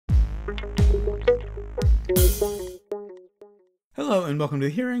Hello and welcome to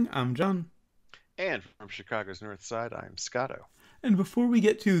the hearing. I'm John. And from Chicago's North Side, I'm Scotto. And before we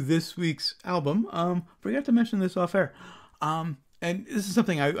get to this week's album, forgot to mention this off air. And this is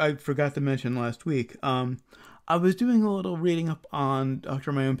something I forgot to mention last week. I was doing a little reading up on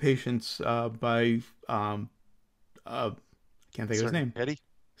Doctor My Own Patients by I can't think of his name. Eddie?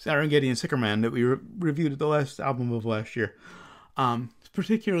 Serengeti and Sickerman that we reviewed at the last album of last year.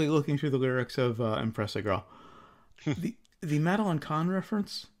 Particularly looking through the lyrics of Impress a Girl. The Madeline Kahn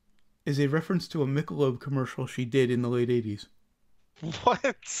reference is a reference to a Michelob commercial she did in the late 80s.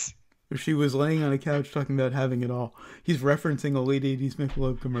 What? Where she was laying on a couch talking about having it all. He's referencing a late 80s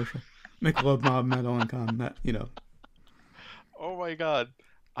Michelob commercial. Michelob Mob, Madeline Kahn, that, you know. Oh my god.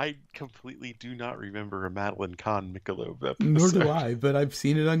 I completely do not remember a Madeline Kahn Michelob episode. Nor do I, but I've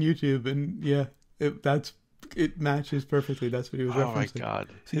seen it on YouTube, and yeah, it matches perfectly. That's what he was referencing. Oh my god.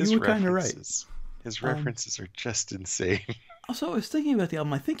 So you were kind of right. His references are just insane. Also, I was thinking about the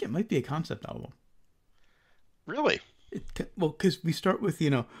album. I think it might be a concept album. Really? Well, because we start with,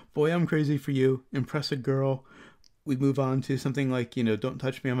 Boy, I'm Crazy for You, Impress a Girl. We move on to something like, Don't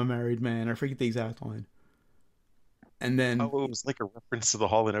Touch Me, I'm a Married Man. I forget the exact line. And then... Oh, it was like a reference to the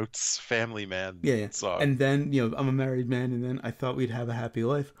Hall & Oates Family Man song. And then, I'm a married man, and then I thought we'd have a happy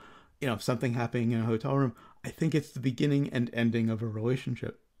life. Something happening in a hotel room. I think it's the beginning and ending of a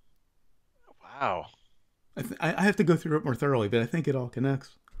relationship. Wow. I have to go through it more thoroughly, but I think it all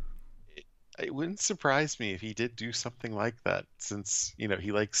connects. It wouldn't surprise me if he did do something like that, since,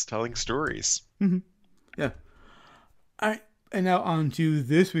 he likes telling stories. Mm-hmm. Yeah. All right. And now on to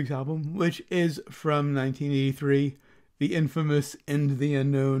this week's album, which is from 1983, the infamous End the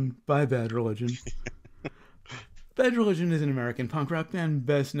Unknown by Bad Religion. Bad Religion is an American punk rock band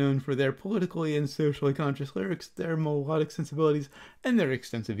best known for their politically and socially conscious lyrics, their melodic sensibilities, and their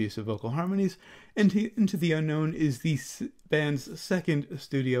extensive use of vocal harmonies. Into the Unknown is the band's second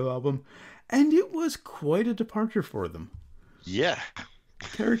studio album, and it was quite a departure for them. Yeah.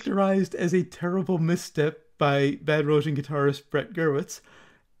 Characterized as a terrible misstep by Bad Religion guitarist Brett Gurewitz,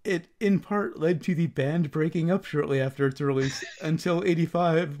 it in part led to the band breaking up shortly after its release until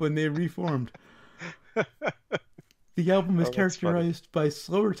 '85 when they reformed. The album is characterized by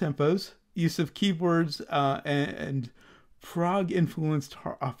slower tempos, use of keyboards, and a prog-influenced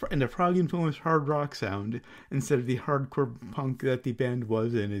hard rock sound instead of the hardcore punk that the band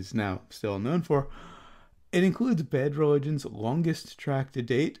was and is now still known for. It includes Bad Religion's longest track to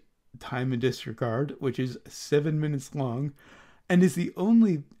date, Time and Disregard, which is 7 minutes long, and it's the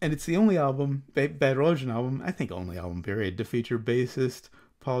only album, Bad Religion album, I think only album period, to feature bassist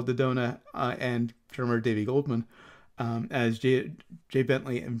Paul Dodona and drummer Davey Goldman, as Jay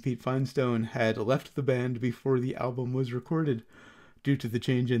Bentley and Pete Finestone had left the band before the album was recorded due to the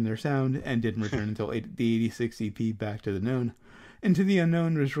change in their sound and didn't return until the 86 EP Back to the Known. Into the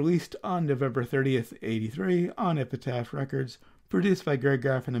Unknown was released on November 30th, 83 on Epitaph Records, produced by Greg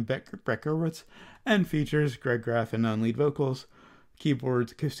Graffin and Brett Gurewitz, and features Greg Graffin on lead vocals,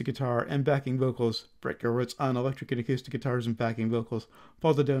 keyboards, acoustic guitar, and backing vocals, Brett Gurewitz on electric and acoustic guitars and backing vocals,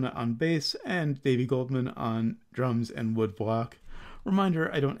 Paul Dodona on bass, and Davey Goldman on drums and wood block.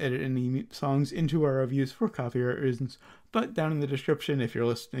 Reminder, I don't edit any songs into our reviews for copyright reasons, but down in the description, if you're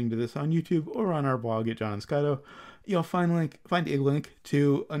listening to this on YouTube or on our blog at John and Scotto, you'll find a link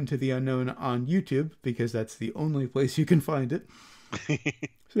to Unto the Unknown on YouTube, because that's the only place you can find it.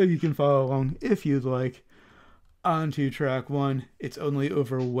 So you can follow along if you'd like. On to track 1, It's Only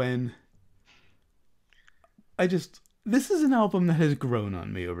Over When. This is an album that has grown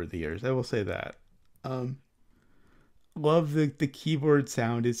on me over the years, I will say that. Love the keyboard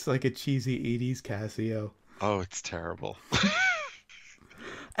sound. It's like a cheesy 80s Casio. Oh, it's terrible.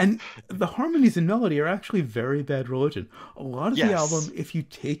 And the harmonies and melody are actually very Bad Religion. A lot of the album, if you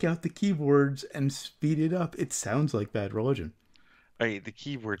take out the keyboards and speed it up, it sounds like Bad Religion. The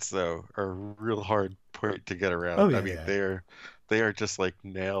keyboards though are a real hard point to get around. Oh, yeah, I mean, they are just like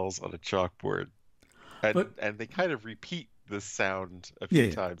nails on a chalkboard, and they kind of repeat the sound a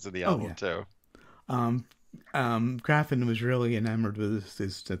few times in the album too. Graffin was really enamored with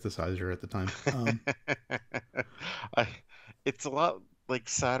his synthesizer at the time. It's a lot like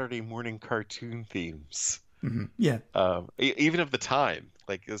Saturday morning cartoon themes. Mm-hmm. Yeah. Even of the time,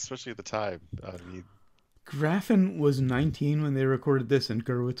 like especially at the time. I mean, Graffin was 19 when they recorded this, and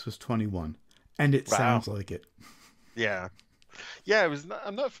Gurewitz was 21, and it sounds like it. Yeah,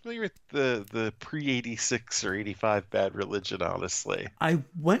 I'm not familiar with the pre-86 or 85 Bad Religion, honestly. I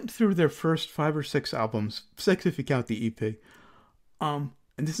went through their first 5 or 6 albums, 6 if you count the EP. And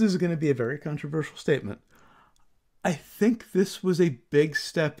this is going to be a very controversial statement. I think this was a big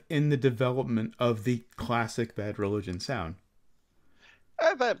step in the development of the classic Bad Religion sound.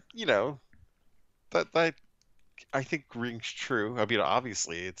 That, that I think rings true. I mean,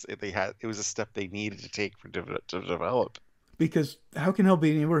 obviously, it was a step they needed to take to develop. Because how can hell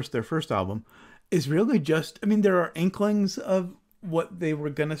be any worse? Their first album is really just, I mean, there are inklings of what they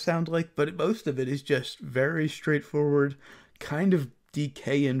were going to sound like, but most of it is just very straightforward, kind of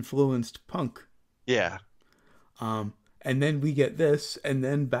DK influenced punk. Yeah, And then we get this, and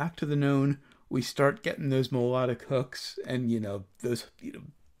then back to the known, we start getting those melodic hooks and, those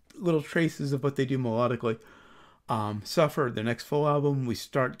little traces of what they do melodically. Suffer, their next full album, we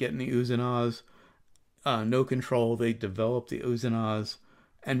start getting the oohs and ahs. No Control, they develop the oohs and ahs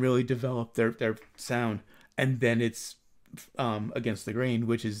and really develop their sound. And then it's Against the Grain,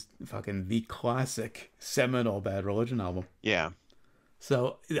 which is fucking the classic seminal Bad Religion album. yeah.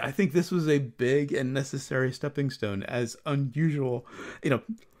 So I think this was a big and necessary stepping stone, as unusual,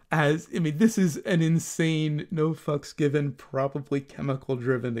 this is an insane, no fucks given, probably chemical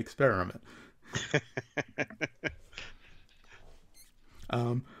driven experiment.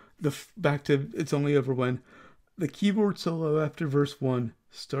 Back to It's Only Over When the keyboard solo after verse 1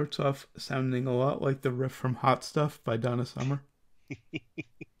 starts off sounding a lot like the riff from Hot Stuff by Donna Summer.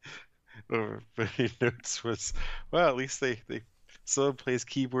 But he notes was, well, at least someone plays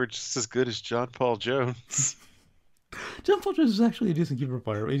keyboard just as good as John Paul Jones. John Paul Jones is actually a decent keyboard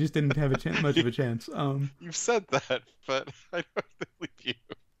player. He just didn't have much of a chance. You've said that, but I don't believe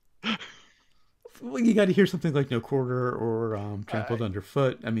you. Well, you got to hear something like No Quarter or Trampled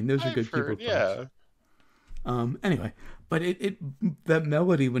Underfoot. I mean, those are good keyboard players. Yeah. Anyway, but that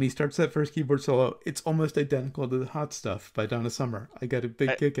melody when he starts that first keyboard solo, it's almost identical to the Hot Stuff by Donna Summer. I got a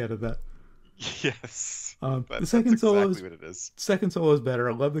big kick out of that. Yes. The second solo exactly what it is. Second solo is better.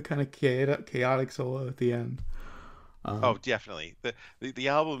 I love the kind of chaotic solo at the end. Oh, definitely. The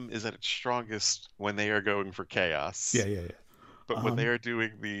album is at its strongest when they are going for chaos. Yeah. But when they are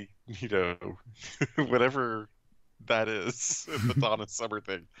doing the, whatever that is, the Donna Summer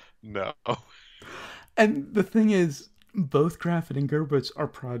thing, no. And the thing is, both Graffin and Gerbitz are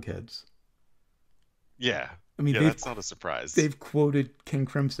prog heads. Yeah. I mean, that's not a surprise. They've quoted King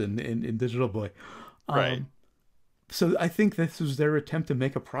Crimson in Digital Boy. Right. So I think this was their attempt to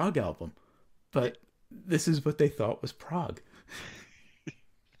make a prog album. But this is what they thought was prog.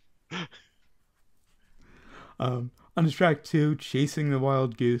 On track 2, Chasing the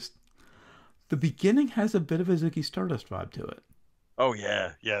Wild Goose, the beginning has a bit of a Ziggy Stardust vibe to it. Oh,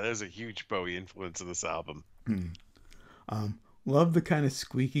 yeah. Yeah, there's a huge Bowie influence in this album. Love the kind of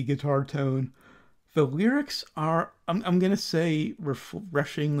squeaky guitar tone. The lyrics are, I'm going to say,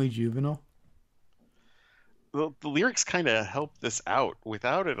 refreshingly juvenile. Well, the lyrics kind of help this out.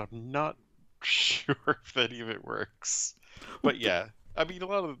 Without it, I'm not sure if any of it works. But yeah, I mean, a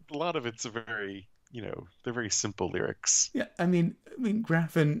lot of it's a very, they're very simple lyrics. Yeah, I mean,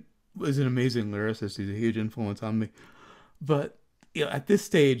 Graffin was an amazing lyricist. He's a huge influence on me. But at this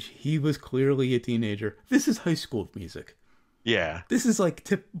stage, he was clearly a teenager. This is high school music. Yeah. This is like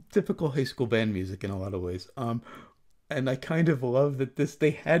typical high school band music in a lot of ways. And I kind of love that they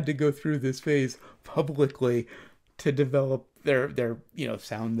had to go through this phase publicly to develop their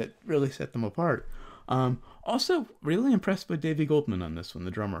sound that really set them apart. Also, really impressed by Davey Goldman on this one, the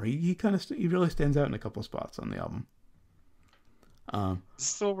drummer. He really stands out in a couple spots on the album. Is this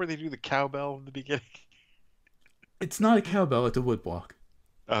still where they do the cowbell in the beginning? It's not a cowbell, it's a woodblock.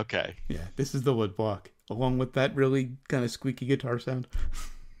 Okay. Yeah, this is the woodblock, along with that really kind of squeaky guitar sound.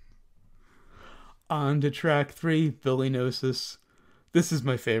 On to track 3, Billy Gnosis. This is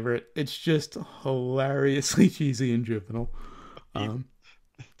my favorite. It's just hilariously cheesy and juvenile.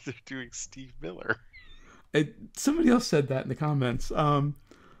 They're doing Steve Miller. Somebody else said that in the comments. I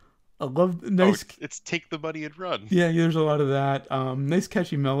love nice. It's Take the Money and Run. Yeah, there's a lot of that. Nice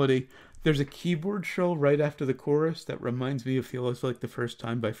catchy melody. There's a keyboard trill right after the chorus that reminds me of "Feels Like the First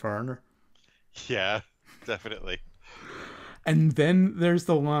Time" by Foreigner. Yeah, definitely. And then there's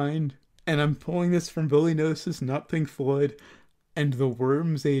the line, and I'm pulling this from Billy Gnosis, not Pink Floyd, and the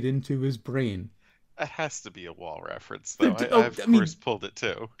worms ate into his brain. It has to be a Wall reference, though. I of course pulled it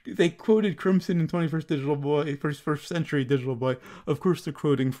too. They quoted Crimson in 21st Digital Boy, first century Digital Boy. Of course, they're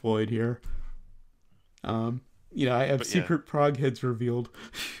quoting Floyd here. I have secret prog heads revealed.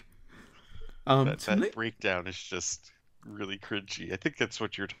 That breakdown is just really cringy. I think that's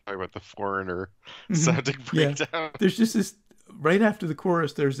what you're talking about, the Foreigner sounding breakdown. Yeah. There's just this, right after the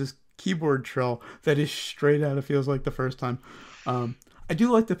chorus, there's this keyboard trill that is straight out of Feels Like the First Time. I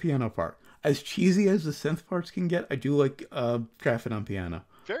do like the piano part. As cheesy as the synth parts can get, I do like Graffin on piano.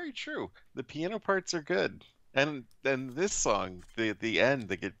 Very true. The piano parts are good. And then this song, the end,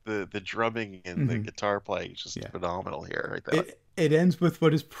 the drumming and the Hmm. guitar playing is just Yeah. phenomenal here, I thought. It ends with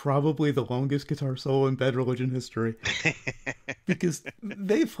what is probably the longest guitar solo in Bad Religion history, because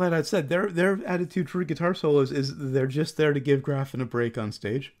they flat out said their attitude for guitar solos is they're just there to give Graffin a break on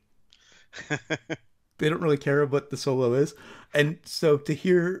stage. They don't really care what the solo is, and so to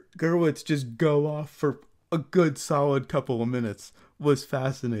hear Gerwitz just go off for a good solid couple of minutes was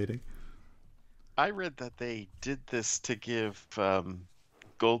fascinating. I read that they did this to give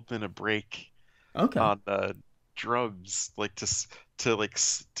Goldman a break Okay. on drums, like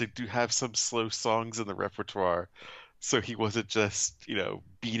to do have some slow songs in the repertoire, so he wasn't just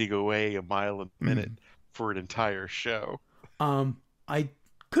beating away a mile a minute Mm. for an entire show. I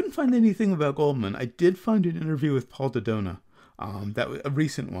couldn't find anything about Goldman. I did find an interview with Paul Dodona, that was a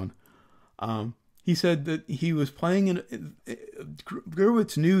recent one. He said that he was playing in.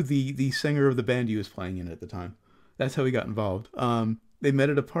 Gerwitz knew the singer of the band he was playing in at the time. That's how he got involved. They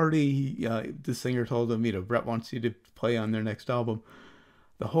met at a party. The singer told him, Brett wants you to play on their next album.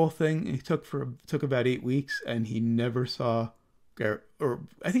 The whole thing it took about 8 weeks, and he never saw or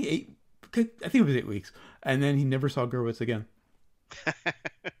I think eight. I think it was 8 weeks, and then he never saw Gerwitz again.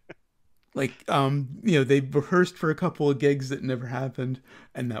 Like, they rehearsed for a couple of gigs that never happened,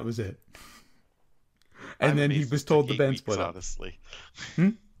 and that was it. And I'm then he amazed was this took told the eight band weeks, split up. honestly.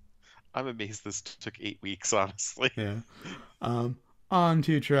 Hmm? I'm amazed this took 8 weeks, honestly. Yeah. Um, on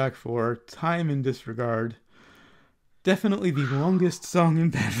to track four, Time in Disregard. Definitely the longest song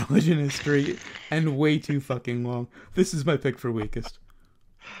in Bad Religion history, and way too fucking long. This is my pick for weakest.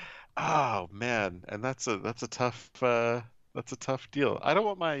 Oh man, and that's a tough deal. I don't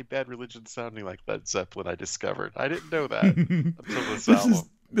want my Bad Religion sounding like Led Zeppelin. I discovered I didn't know that until this this is album.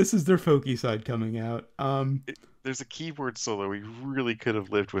 this is their folky side coming out. There's a keyboard solo we really could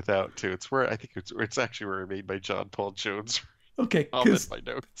have lived without too. It's where I think it's actually where I made my John Paul Jones Okay, comment in because my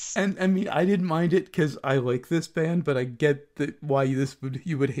notes. and I mean I didn't mind it because I like this band, but I get that why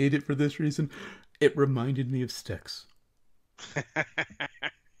you would hate it for this reason. It reminded me of Styx.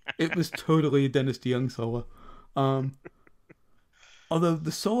 It was totally a Dennis DeYoung solo. Um, Although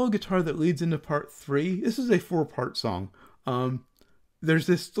the solo guitar that leads into part three, this is a four-part song. Um, there's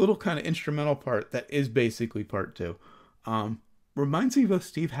this little kind of instrumental part that is basically part two. Um, Reminds me of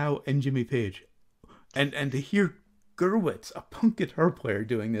Steve Howe and Jimmy Page, and to hear Gerwitz, a punk guitar player,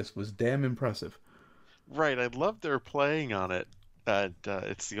 doing this was damn impressive. Right, I love their playing on it, and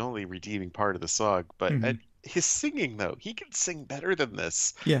it's the only redeeming part of the song. But Hmm. his singing, though, he can sing better than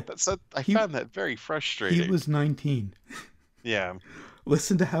this. Yeah, I he found that very he frustrating. was 19. Yeah,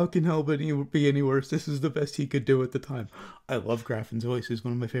 Listen to How Can Hell Be Any Worse. This is the best he could do at the time. I love Graffin's voice. He's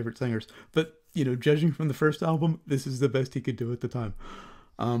one of my favorite singers. But, judging from the first album, this is the best he could do at the time.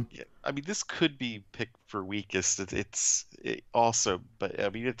 Um, yeah. I mean, this could be picked for weakest. Also, but I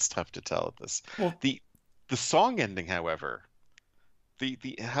mean, it's tough to tell at this. well, The the song ending, however, the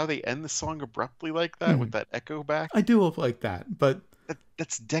how they end the song abruptly like that with that echo back, I do love like that. But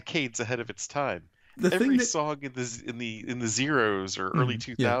that's decades ahead of its time. the thing Every that, song in the zeros or early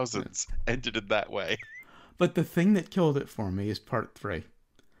yeah, yeah. 2000s ended in that way. But the thing that killed it for me is part three.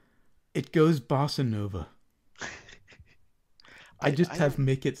 It goes bossa nova. I I just I have don't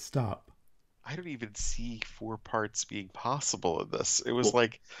Make It Stop. I don't even see four parts being possible in this. It was Well,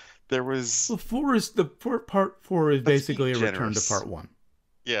 like there was part four is that's being basically a return to generous. part one.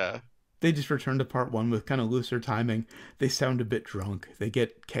 Yeah. They just return to part one with kind of looser timing. They sound a bit drunk. They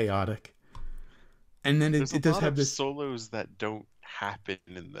get chaotic. And then There's it a does lot have of this. solos that don't happen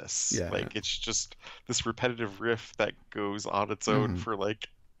in this. Yeah. Like it's just this repetitive riff that goes on its own Hmm. for like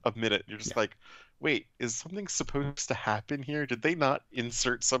a minute. You're just like, wait, is something supposed to happen here? Did they not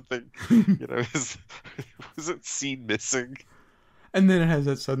insert something? Yeah. Is was it scene missing? And then it has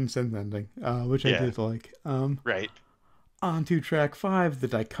that sudden synth ending, which I Yeah, did like. right. On to track five, The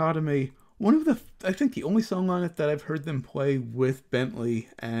Dichotomy. One of I think the only song on it that I've heard them play with Bentley,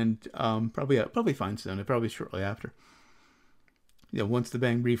 and probably Fine Stone, probably shortly after. Once the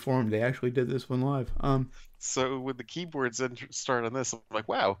band reformed, they actually did this one live. So when the keyboards start on this, I'm like,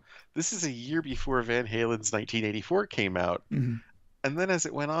 wow, this is a year before Van Halen's 1984 came out. Mhm. And then as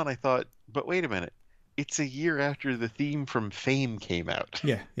it went on, I thought, but wait a minute, it's a year after the theme from Fame came out.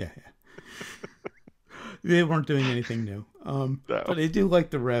 Yeah, yeah, yeah. They weren't doing anything new. No. But I do like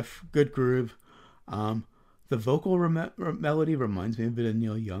the riff, good groove. Um, the vocal melody reminds me a bit of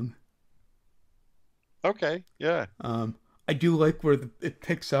Neil Young. Okay, yeah. I do like where it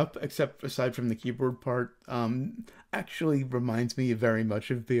picks up, except aside from the keyboard part. Actually reminds me very much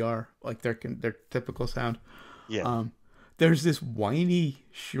of VR, like their typical sound. Yeah. Um, there's this whiny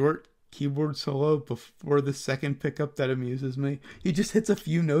short keyboard solo before the second pickup that amuses me. He just hits a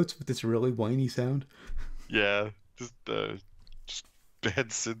few notes with this really whiny sound. Yeah, just bad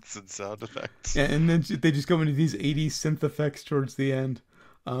synths and sound effects. And then they just go into these 80s synth effects towards the end.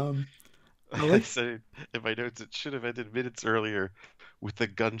 Um, I I like. said in my notes it should have ended minutes earlier with a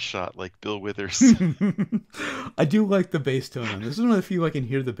gunshot like Bill Withers. I do like the bass tone on this. This is one of the few I can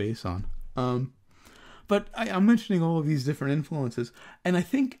hear the bass on. But I'm mentioning all of these different influences, and I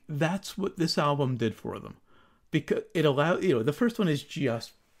think that's what this album did for them, because it allowed, the first one is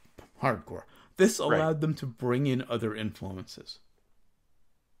just hardcore. This Right. allowed them to bring in other influences,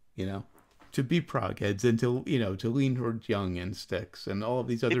 you know, to be prog heads and to lean towards Young and Styx and all of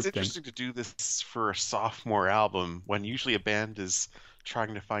these other It's things. interesting to do this for a sophomore album when usually a band is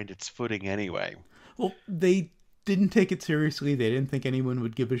trying to find its footing anyway. Well, they didn't take it seriously. They didn't think anyone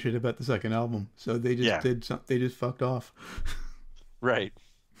would give a shit about the second album, so they just Yeah, did some. They just fucked off. right.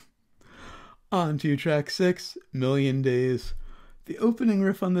 On to track 6, Million Days. The opening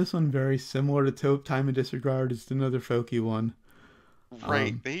riff on this one very similar to Time and Disregard. It's another folky one.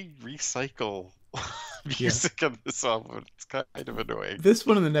 Right. Um, They recycle yeah, music on this album. It's kind of annoying. this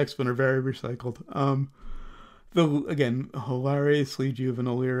one and the next one are very recycled. The again hilariously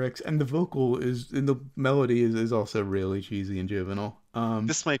juvenile lyrics, and the vocal is and the melody is also really cheesy and juvenile.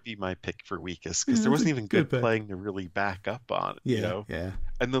 This might be my pick for weakest because Yeah, there that's a wasn't even good good pick. playing to really back up on it, Yeah, yeah.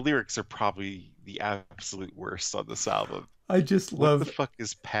 And the lyrics are probably the absolute worst on this album. I just What the love fuck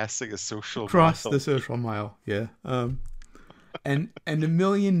is passing a social Cross the mile? Social Mile. Yeah. And a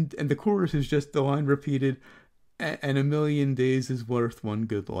million and the chorus is just the line repeated, and a million days is worth one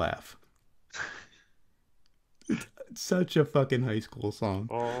good laugh. It's such a fucking high school song.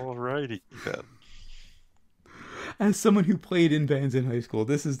 Alrighty then. As someone who played in bands in high school,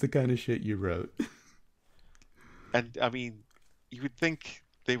 this is the kind of shit you wrote. And I mean, you would think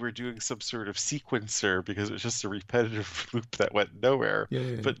they were doing some sort of sequencer because it was just a repetitive loop that went nowhere. Yeah,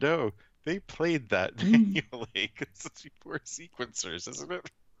 yeah, But no, they played that yeah. manually because it's before sequencers, isn't it?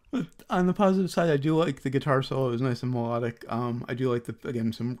 But on the positive side, I do like the guitar solo. It was nice and melodic. I do like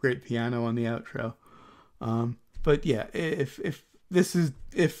some great piano on the outro. But yeah, if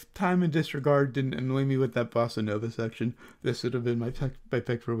Time and Disregard didn't annoy me with that bossa nova section, this would have been my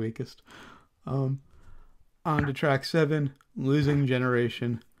pick for weakest. Um, on to track 7, Losing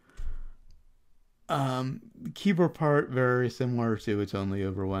Generation. The keyboard part very similar to It's Only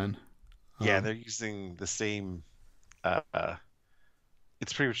Over When. Yeah, Um, they're using the same. Uh,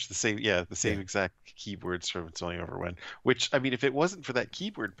 it's pretty much the same. Yeah, the yeah, same exact keyboards from It's Only Over When. Which I mean, if it wasn't for that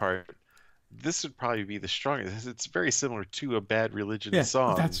keyboard part, this would probably be the strongest. It's very similar to a Bad Religion yeah.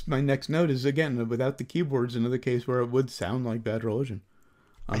 song. That's my next note. Is again without the keyboards, another case where it would sound like Bad Religion.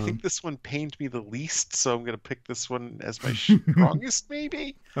 I think Um, this one pained me the least, so I'm gonna pick this one as my strongest,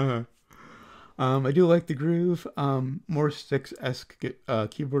 maybe. uh, I do like the groove. More Styx-esque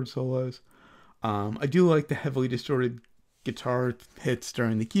keyboard solos. I do like the heavily distorted guitar hits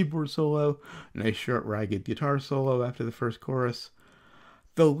during the keyboard solo. Nice short ragged guitar solo after the first chorus.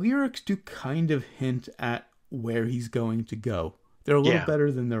 The lyrics do kind of hint at where he's going to go. They're a little Yeah.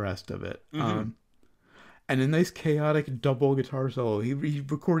 better than the rest of it. Hmm. And a nice chaotic double guitar solo. He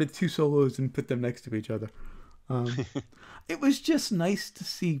recorded two solos and put them next to each other. Um, it was just nice to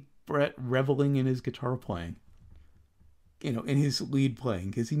see Brett reveling in his guitar playing, in his lead playing,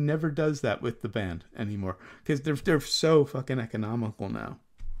 because he never does that with the band anymore. Because they're so fucking economical now.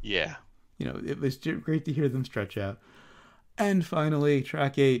 Yeah. It was great to hear them stretch out. And finally,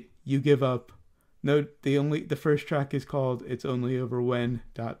 track 8, You Give Up. Note the first track is called It's Only Over When ...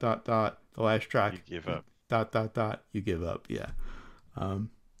 The last You track give up. ... You Give Up. Yeah.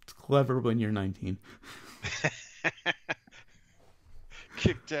 It's clever when you're 19.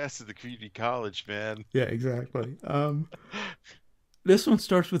 Kicked ass at the community college, man. Yeah, exactly. This one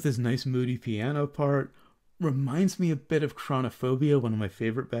starts with this nice moody piano part. Reminds me a bit of Chronophobia, one of my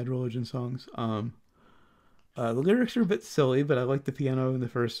favorite Bad Religion songs. The lyrics are a bit silly, but I like the piano in the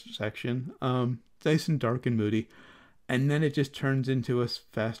first section. It's nice and dark and moody. And then it just turns into a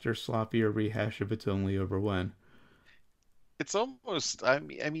faster, sloppier rehash of It's Only Over When. It's almost.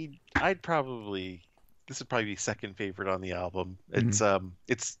 I'd probably. This would probably be second favorite on the album. Mm-hmm.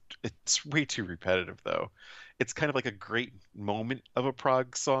 It's way too repetitive though. It's kind of like a great moment of a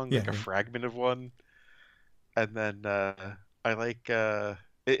prog song, Yeah, like a yeah, fragment of one, and then I like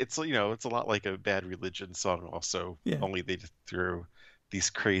it's it's a lot like a Bad Religion song also, yeah, only they just threw these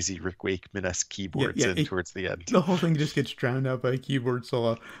crazy Rick Wakeman-esque yeah, keyboards yeah. in towards the end. The whole thing just gets drowned out by a keyboard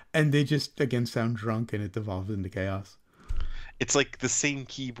solo, and they just again sound drunk, and it devolves into chaos. it's like the same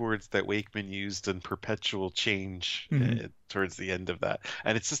keyboards that Wakeman used in Perpetual Change Hmm. towards the end of that.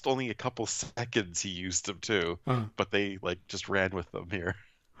 And it's just only a couple seconds he used them too, Uh, but they like just ran with them here.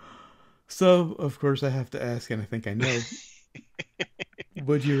 so, of course, I have to ask, and I think I know,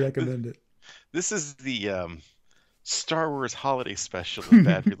 would you recommend it? This is the Star Wars holiday special of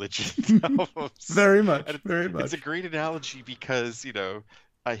Bad Religion albums. Very And much, very it's a much. great analogy because,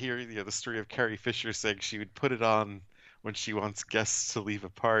 I hear, the story of Carrie Fisher saying she would put it on when she wants guests to leave a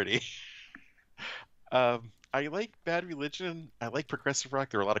party. I like Bad Religion. I like progressive rock.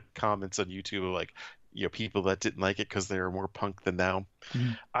 There are a lot of comments on YouTube of like, people that didn't like it because they were more punk than now.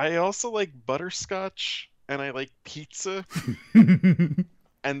 Mhm. I also like Butterscotch and I like pizza,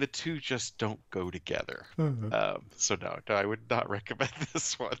 and the two just don't go together. Uh, So no, I would not recommend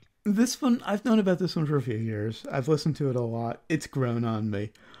this one. this one, I've known about this one for a few years. I've listened to it a lot. It's grown on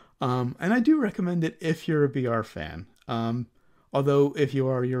me. And I do recommend it if you're a BR fan. Although, if you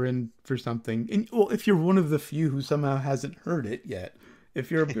are, you're in for something. And, well, if you're one of the few who somehow hasn't heard it yet, if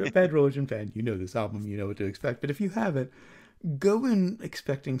you're a Bad Religion fan, you know this album, you know what to expect. But if you haven't, go in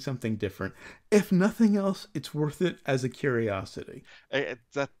expecting something different. If nothing else, it's worth it as a curiosity.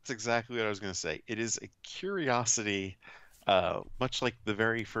 That's exactly what I was going to say. It is a curiosity, much like the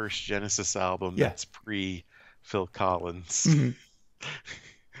very first Genesis album Yeah. that's pre Phil Collins, Hmm.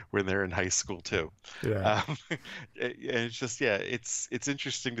 when they're in high school too. Yeah. Um, and it's just, yeah, it's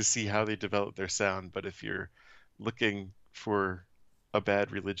interesting to see how they develop their sound. But if you're looking for a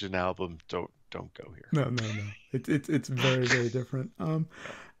Bad Religion album, don't go here. No, no, no. It's very, very different. No,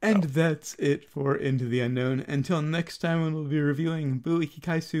 And no. that's it for Into the Unknown. Until next time, when we'll be reviewing Bui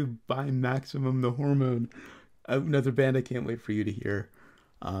Kikaisu by Maximum the Hormone, another band I can't wait for you to hear.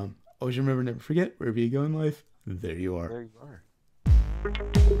 Always remember, never forget, wherever you go in life, there you are. There you are.